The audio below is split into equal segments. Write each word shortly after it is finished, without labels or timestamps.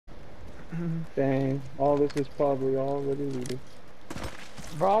Dang, all this is probably already looted.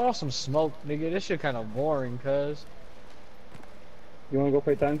 Bro, I want some smoke, nigga. This shit kind of boring, cuz. You wanna go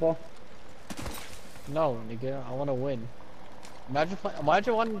play Titanfall? No, nigga. I want to win. Imagine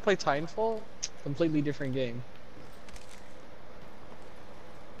wanting to play Titanfall. Completely different game.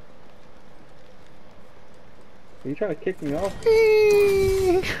 Are you trying to kick me off?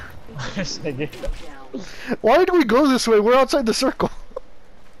 This nigga. Why do we go this way? We're outside the circle.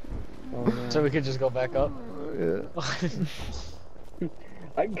 Oh, no. So we could just go back up. Yeah.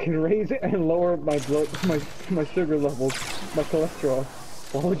 I can raise it and lower my blood, my sugar levels, my cholesterol.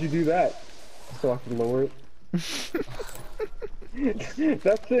 Why would you do that? So I can lower it.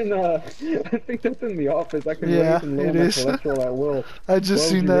 That's in I think that's in The Office. I can Yeah, raise and lower it my is. cholesterol at will. I just Why would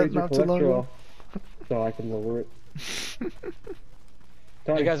seen you that raise your not too long ago. cholesterol? So I can lower it.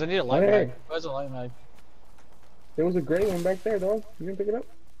 Hey guys, I need a light Hey. mag. Where's a light mag? There was a gray one back there, dog. You gonna pick it up?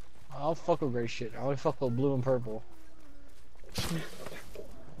 I'll fuck with gray shit. I only fuck with blue and purple.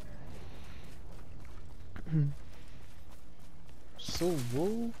 So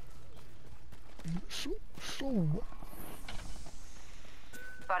woo. So,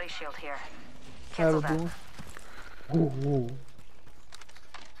 Body shield here. I have a Cancel blue that. one. Ooh, ooh.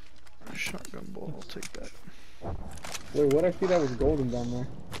 Shotgun ball, I'll take that. Wait, what I see that was golden down there?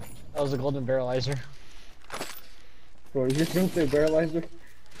 That was a golden barrelizer. Bro, you just gonna say barrelizer?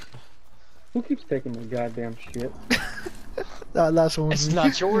 Who keeps taking my goddamn shit? That last one was It's me.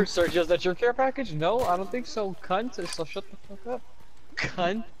 not yours, sir. Just that your care package? No, I don't think so, cunt. So shut the fuck up,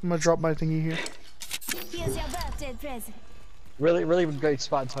 cunt. I'm gonna drop my thingy here. Here's your birthday present. Really, really great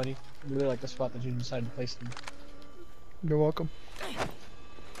spot, Tony. Really like the spot that you decided to place in. You're welcome.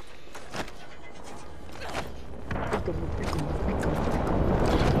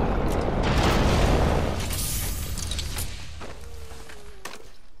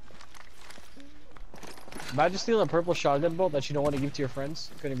 Imagine stealing a purple shotgun bolt that you don't want to give to your friends.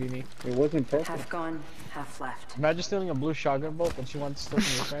 Couldn't be me. It wasn't purple. Half gone, half left. Imagine stealing a blue shotgun bolt that you want to steal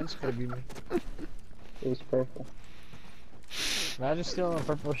from your friends. Couldn't be me. It was purple. Imagine stealing a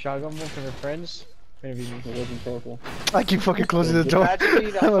purple shotgun bolt from your friends. Couldn't be me. It wasn't purple. I keep fucking closing the door. Imagine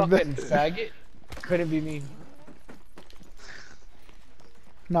being a I'm a fucking faggot. Couldn't be me.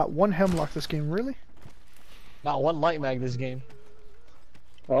 Not one hemlock this game, really? Not one light mag this game.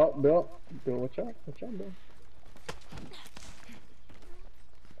 Oh, Bill, watch out, Bill.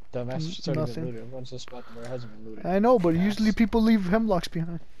 Dumbass just already been Nothing. looted. Once the spot where it hasn't been looted. I know, but usually people leave hemlocks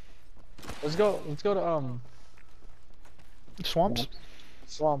behind. Let's go to Swamps?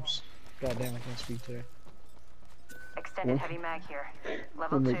 swamps. God damn, I can't speak today. Extended Yeah. heavy mag here.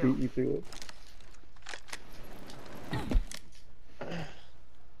 Level I'm gonna 2. beat you through it.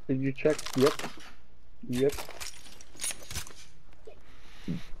 Did you check? Yep. Yep.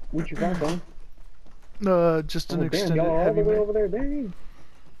 What'd you find, Tom? Just Oh, an damn, extended y'all all heavy the way mag. over there, dang.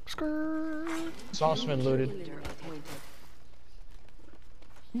 Skirt. Swamp's been looted. Leader appointed.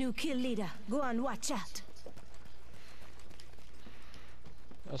 New kill leader. Go and watch out.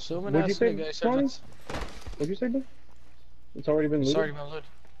 Assuming What'd you that's say, the guy said Tony? it's What'd you say, Bill? It's already been looted? already been looted.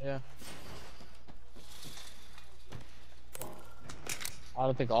 Yeah. I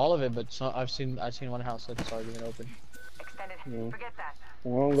don't think all of it, but I've seen one house that's already been open. Extended. Yeah. Forget that.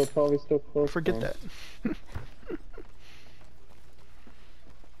 Well, they're probably still close. Forget to that. him.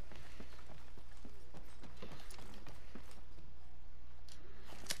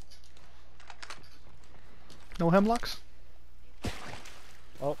 No hemlocks?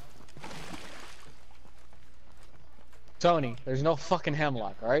 Oh. Tony, there's no fucking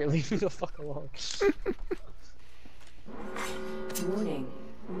hemlock, alright? Leave me the fuck alone. Warning.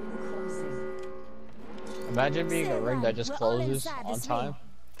 Closing. Imagine being a Sit ring that down. just We're all closes inside on this time. ring.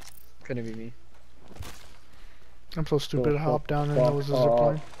 Couldn't be me. I'm so stupid to hop down and there was a fuck zip off.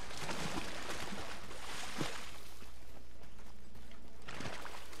 line.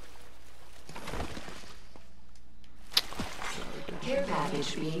 Care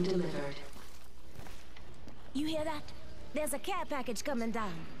package being delivered. You hear that? There's a care package coming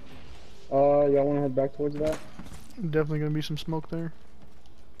down. Y'all wanna head back towards that? Definitely gonna be some smoke there.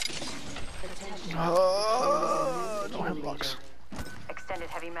 Attention. No hemlocks. Extended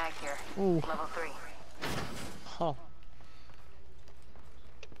heavy mag here. Ooh. Level 3. Huh.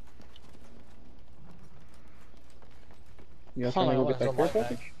 You guys Hold wanna on, go get that I care want a light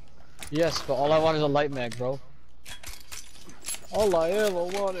package? Yes, but all I want is a light mag, bro. All I ever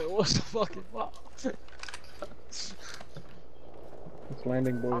wanted was a fucking wow. It's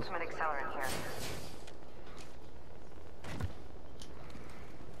landing, boys. Ultimate accelerant here.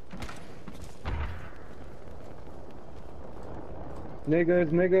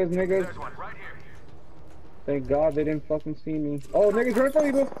 Niggas. There's one right here. Thank God they didn't fucking see me. Oh, niggas right in front of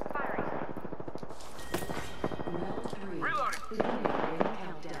you, bro. Reloading.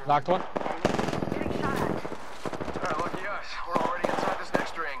 Knocked one. Getting shot at. Lucky us. We're already inside this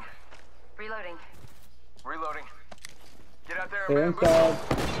next ring. Reloading. Reloading. Get out there and They're bamboozle.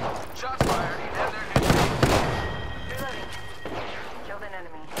 inside. Shots fired, and they're hit. Reloading. Killed an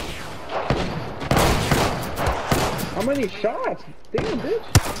enemy. How many shots? Damn, bitch.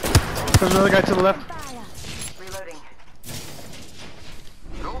 There's another guy to the left. Fire. Reloading.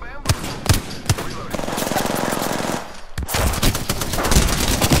 Go bamboozle. Reloading.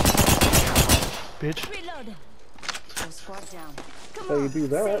 Bitch. Reload. Full squad down. Come So you on. do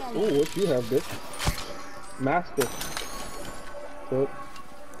that. say Ooh, what you have, bitch? Master. Good.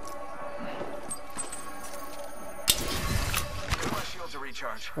 Give my shields a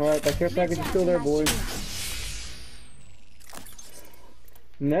recharge. Alright, that care package is still there, boys.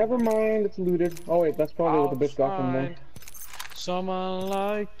 Never mind, it's looted. Oh wait, that's probably what the bitch got from there. Someone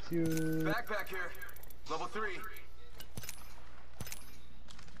like you. Backpack here. Level 3.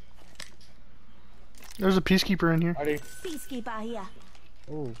 There's a peacekeeper in here. Ready? Peacekeeper here.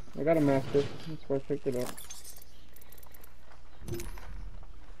 Ooh. I got a master. That's why I picked it up.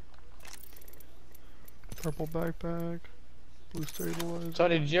 Purple backpack. Blue stabilizer.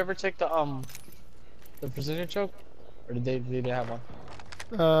 Tony, did you ever take the precision choke? Or did they have one?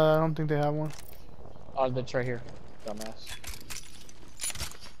 I don't think they have one. Oh, that's right here. Dumbass.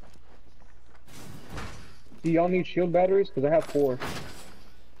 Do y'all need shield batteries? Because I have 4.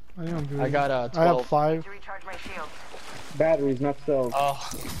 I think I'm good. I got 12. I have 5. To recharge my shield. Batteries, not cells. Oh.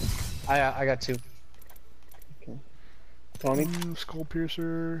 I got 2. Tony? Skull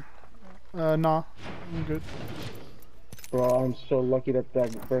piercer. Nah. I'm good. Bro, I'm so lucky that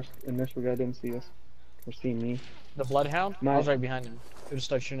that first initial guy didn't see us. Or see me. The bloodhound? I was right behind him. He just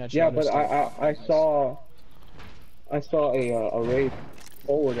started shooting at you. Yeah, but I saw a raid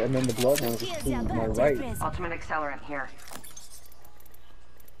forward and then the bloodhound was Here's to your my birthday right. present. Ultimate accelerant here.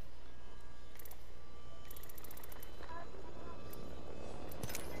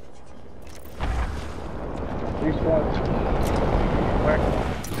 Three squads. Where?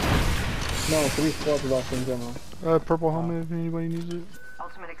 No, 3 squads of us in general. Purple helmet if anybody needs it.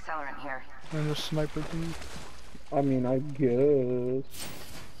 Ultimate accelerant here. And a sniper thing. I mean, I guess.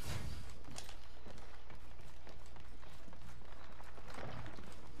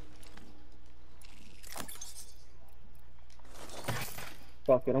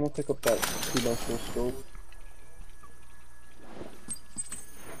 Fuck it, I'm gonna pick up that 2x4 scope.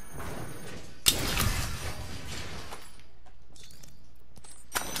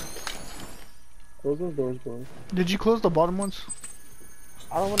 Close those doors, boys. Did you close the bottom ones?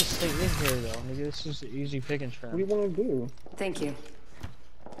 I don't want to stay in here though, nigga. This is easy pickings for What do you him. want to do? Thank you.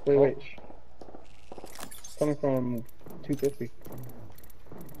 Wait. Coming from 250.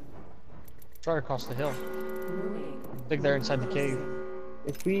 Try to cross the hill. I think they're inside the cave.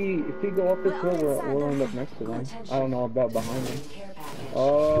 If we go up this hill, we'll end up next to them. I don't know about behind them.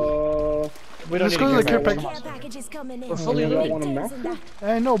 We don't Let's need go to the care package. package. Care package is coming in. We're fully you looted. want a map? Details in that.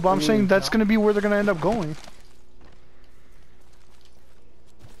 I know, but I'm saying that's gonna be where they're gonna end up going.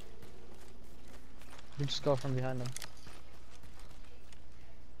 We just go from behind them.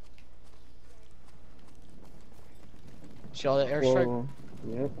 See all that airstrike? Whoa.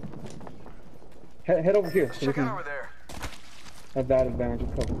 Yep. Head over here so we Check can out over there. have that advantage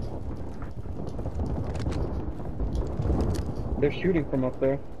of cover. They're shooting from up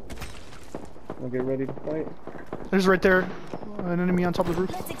there. We'll get ready to fight. There's right there an enemy on top of the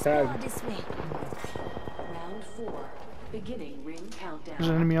roof. Let's explore Tag. this way. Round 4. Beginning ring countdown. There's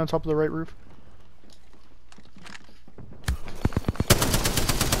an enemy on top of the right roof.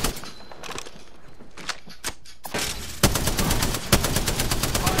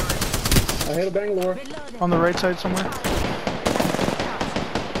 I hit a Bangalore. Reloading. On the right side somewhere.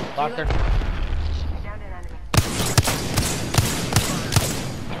 Locked her. Down an enemy.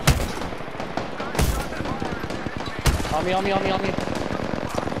 On me.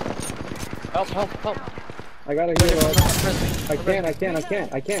 Help. I gotta heal up. I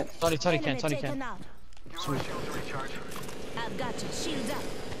can't. Tony Enemy can. taken out. Give my shields a recharge. I've got you. Shield up.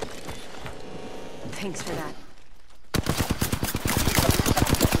 Thanks for that.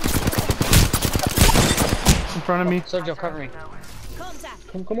 In front of me. Sergio, cover me.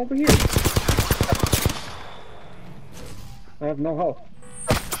 Contact. Come over here. I have no health.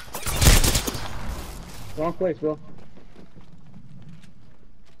 Wrong place, Bill.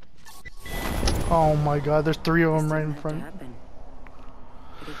 Oh my god, there's 3 of them right in front. Happen.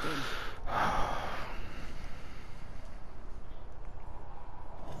 But it did.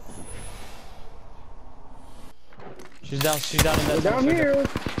 She's down in that We're down tunnel. here.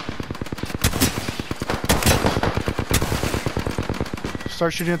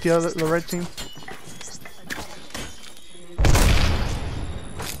 Start shooting at the right team.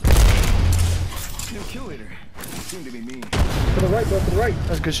 New kill leader. Seem to be me. To the right, bro, to the right.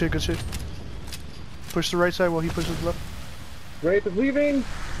 That's good shit, good shit. Push the right side while he pushes left. Wraith is leaving.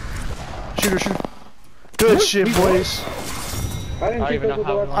 Shoot her, shoot. Good What? shit, We boys. I didn't I think even that was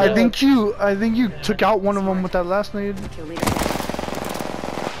know the how- last I think you took out one of them with that last nade. Kill leader.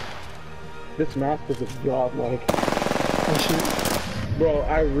 This map is a godlike. Good shit. Bro,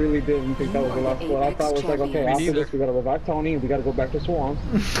 I really didn't think that was the last squad. I thought it was like, okay, Me after neither. this we gotta revive Tony and we gotta go back to Swamp.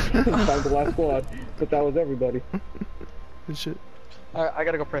 Find the last squad. But that was everybody. Good shit. Alright, I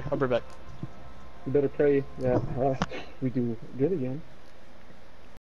gotta go pray. I'll be back. You better pray that we do good again.